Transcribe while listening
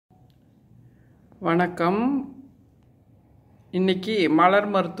வணக்கம். இன்னைக்கு மலர்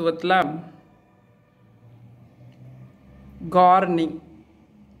மருத்துவத்தில்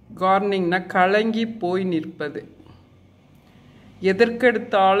கார்னிங்னா கலங்கி போய் நிற்பது,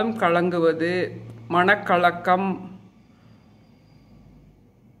 எதற்கெடுத்தாலும் கலங்குவது, மனக்கலக்கம்,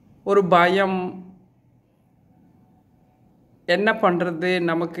 ஒரு பயம், என்ன பண்ணுறது,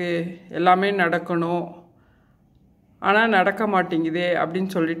 நமக்கு எல்லாமே நடக்கணும் ஆனால் நடக்க மாட்டேங்குதே அப்படின்னு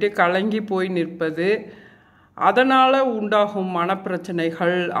சொல்லிட்டு கலங்கி போய் நிற்பது, அதனால் உண்டாகும்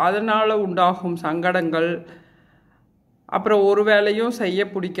மனப்பிரச்சனைகள், அதனால் உண்டாகும் சங்கடங்கள், அப்புறம் ஒரு வேலையும் செய்ய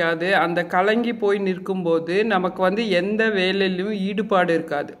பிடிக்காது. அந்த கலங்கி போய் நிற்கும்போது நமக்கு எந்த வேலையிலையும் ஈடுபாடு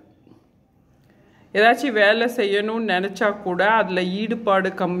இருக்காது. ஏதாச்சும் வேலை செய்யணும்னு நினச்சா கூட அதில் ஈடுபாடு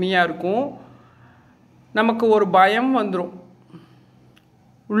கம்மியாக இருக்கும். நமக்கு ஒரு பயம் வந்துடும்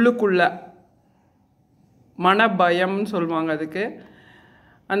உள்ளுக்குள்ள, மன பயம்னு சொல்லுவாங்க அதுக்கு.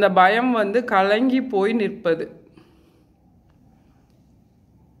 அந்த பயம் கலங்கி போய் நிற்பது.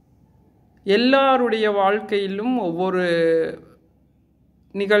 எல்லாருடைய வாழ்க்கையிலும் ஒவ்வொரு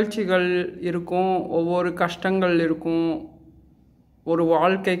நிகழ்ச்சிகள் இருக்கும், ஒவ்வொரு கஷ்டங்கள் இருக்கும், ஒரு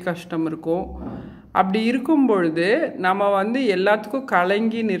வாழ்க்கை கஷ்டம் இருக்கும். அப்படி இருக்கும் பொழுது நம்ம எல்லாத்துக்கும்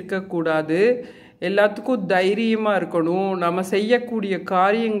கலங்கி நிற்கக்கூடாது, எல்லாத்துக்கும் தைரியமாக இருக்கணும். நம்ம செய்யக்கூடிய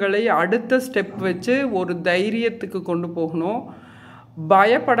காரியங்களை அடுத்த ஸ்டெப் வச்சு ஒரு தைரியத்துக்கு கொண்டு போகணும்.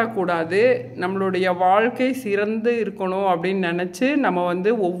 பயப்படக்கூடாது. நம்மளுடைய வாழ்க்கை சிறந்து இருக்கணும் அப்படின்னு நினச்சி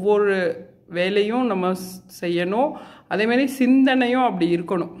நம்ம ஒவ்வொரு வேலையும் நம்ம செய்யணும். அதேமாரி சிந்தனையும் அப்படி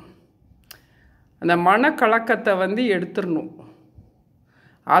இருக்கணும். அந்த மனக்கலக்கத்தை எடுத்துடணும்.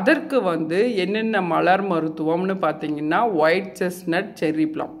 அதற்கு என்னென்ன மலர் மருத்துவம்னு பார்த்தீங்கன்னா, white chestnut, cherry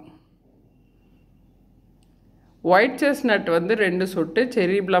plum. White chestnut 2 சொட்டு,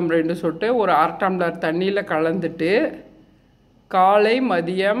 செர்ரி ப்ளம் 2 சொட்டு ஒரு 1/2 டம்ளர் தண்ணியில் கலந்துட்டு காலை,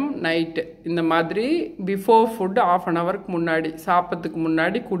 மதியம், நைட்டு இந்த மாதிரி பிஃபோர் ஃபுட் 1/2 ஹவருக்கு முன்னாடி, சாப்பிட்றதுக்கு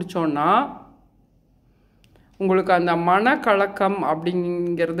முன்னாடி குடித்தோன்னா உங்களுக்கு அந்த மனக்கலக்கம்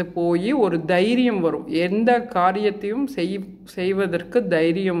அப்படிங்கிறது போய் ஒரு தைரியம் வரும். எந்த காரியத்தையும் செய்வதற்கு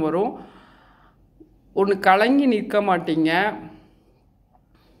தைரியம் வரும். ஒன்று கலங்கி நிற்க மாட்டீங்க.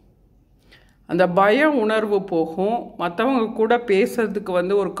 அந்த பய உணர்வு போகும். மற்றவங்க கூட பேசுறதுக்கு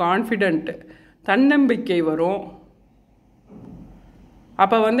ஒரு கான்ஃபிடென்ட், தன்னம்பிக்கை வரும்.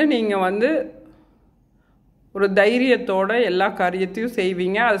 அப்போ நீங்கள் ஒரு தைரியத்தோட எல்லா காரியத்தையும்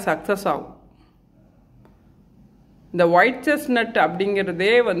செய்வீங்க. அது சக்ஸஸ் ஆகும். இந்த ஒயிட் செஸ்நட்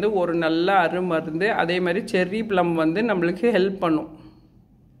அப்படிங்கிறதே ஒரு நல்ல அருமருந்து. அதே மாதிரி செர்ரி ப்ளம் நம்மளுக்கு ஹெல்ப் பண்ணும்.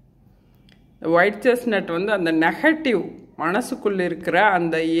 ஒயிட் செஸ்நட் அந்த நெகட்டிவ் மனசுக்குள்ளே இருக்கிற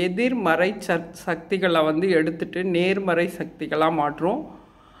அந்த எதிர்மறை சக்திகளை எடுத்துட்டு நேர்மறை சக்திகளாக மாற்றும்.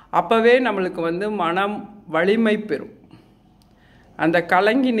 அப்போவே நம்மளுக்கு மனம் வலிமை பெறும். அந்த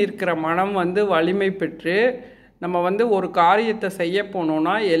கலங்கி நிற்கிற மனம் வலிமை பெற்று நம்ம ஒரு காரியத்தை செய்ய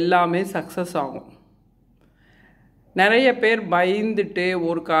போனோன்னா எல்லாமே சக்ஸஸ் ஆகும். நிறைய பேர் பயந்துட்டு,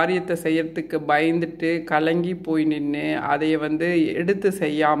 ஒரு காரியத்தை செய்யறதுக்கு பயந்துட்டு கலங்கி போய் நின்று அதை எடுத்து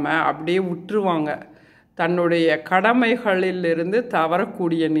செய்யாமல் அப்படியே விட்டுருவாங்க. தன்னுடைய கடமைகளிலிருந்து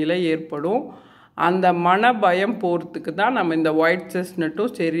தவறக்கூடிய நிலை ஏற்படும். அந்த மன பயம் போகிறதுக்கு தான் நம்ம இந்த ஒயிட்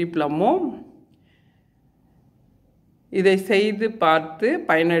செஸ்நட்டும் செர்ரி ப்ளம்மும் இதை செய்து பார்த்து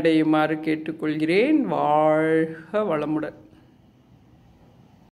பயனடையுமாறு கேட்டுக்கொள்கிறேன். வாழ்க வளமுடன்.